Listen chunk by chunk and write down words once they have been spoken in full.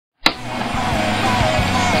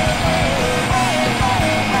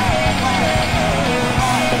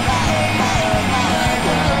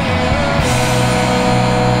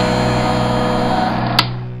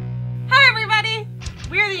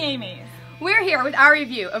are here with our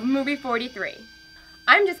review of movie 43.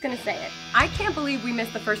 I'm just gonna say it. I can't believe we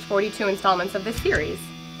missed the first 42 installments of this series.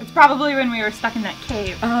 It's probably when we were stuck in that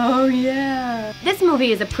cave. Oh yeah. This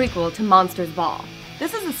movie is a prequel to Monsters Ball.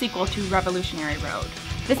 This is a sequel to Revolutionary Road.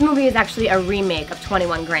 This movie is actually a remake of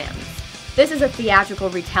 21 Grams. This is a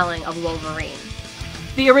theatrical retelling of Wolverine.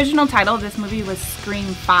 The original title of this movie was Scream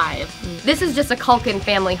 5. This is just a Culkin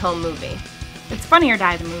family home movie. It's Funny or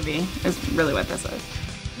Die the movie, is really what this is.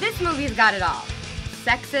 This movie's got it all.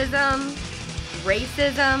 Sexism,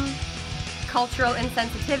 racism, cultural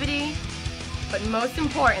insensitivity, but most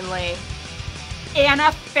importantly,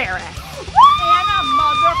 Anna Faris. Anna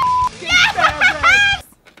motherfucking Faris!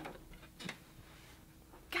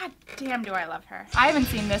 God damn do I love her. I haven't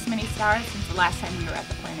seen this many stars since the last time we were at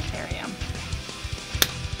the planetarium.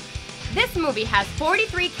 This movie has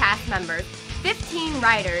 43 cast members, 15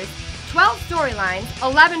 writers, 12 storylines,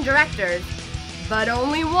 11 directors, but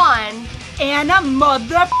only one. Anna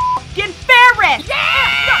motherfucking Faris!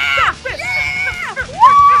 Yeah!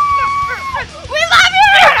 We love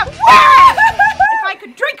you! Anna Faris! If I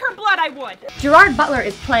could drink her blood, I would. Gerard Butler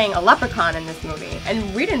is playing a leprechaun in this movie,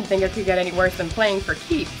 and we didn't think it could get any worse than playing for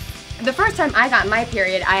keeps. The first time I got my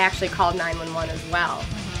period, I actually called 911 as well.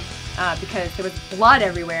 Because there was blood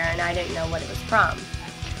everywhere and I didn't know what it was from.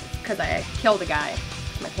 Because I killed a guy.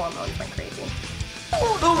 My hormones went crazy.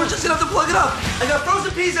 Oh, we're just gonna have to plug it up. I got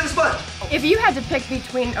frozen peas and a sponge. If you had to pick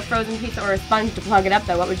between a frozen pizza or a sponge to plug it up,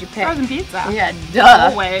 though, what would you pick? Frozen pizza. Yeah, duh.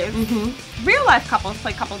 Always. Real life couples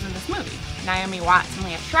play couples in this movie. Naomi Watts and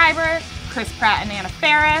Leah Schreiber, Chris Pratt and Anna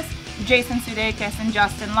Faris, Jason Sudeikis and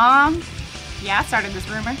Justin Long. Yeah, I started this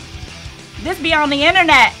rumor. This be on the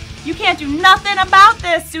internet. You can't do nothing about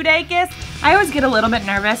this, Sudeikis. I always get a little bit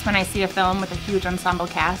nervous when I see a film with a huge ensemble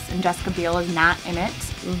cast and Jessica Biel is not in it.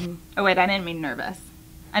 Oh wait, I didn't mean nervous.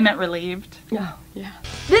 I meant relieved. Oh, yeah.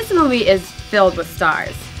 This movie is filled with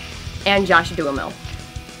stars. And Josh Duhamel.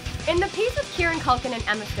 In the piece with Kieran Culkin and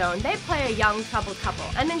Emma Stone, they play a young, troubled couple.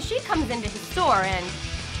 And then she comes into his store and...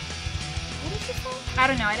 What did she say? I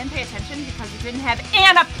don't know, I didn't pay attention because it didn't have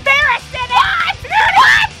Anna Faris in it!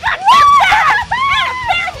 What?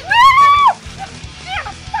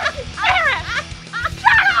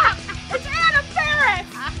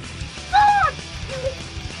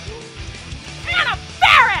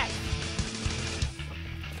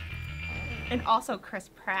 And also Chris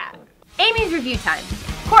Pratt. Amy's review time.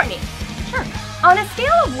 Courtney. Sure. On a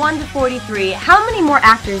scale of 1 to 43, how many more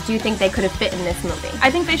actors do you think they could have fit in this movie?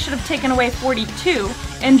 I think they should have taken away 42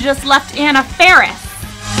 and just left Anna Faris.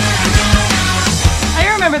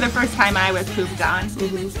 I remember the first time I was pooped on.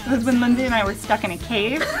 It was when Lindsey and I were stuck in a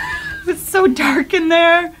cave. It was so dark in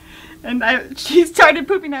there. And she started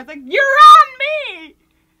pooping. I was like, "You're on me!"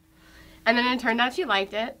 And then it turned out she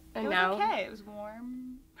liked it. And it was now... okay. It was warm.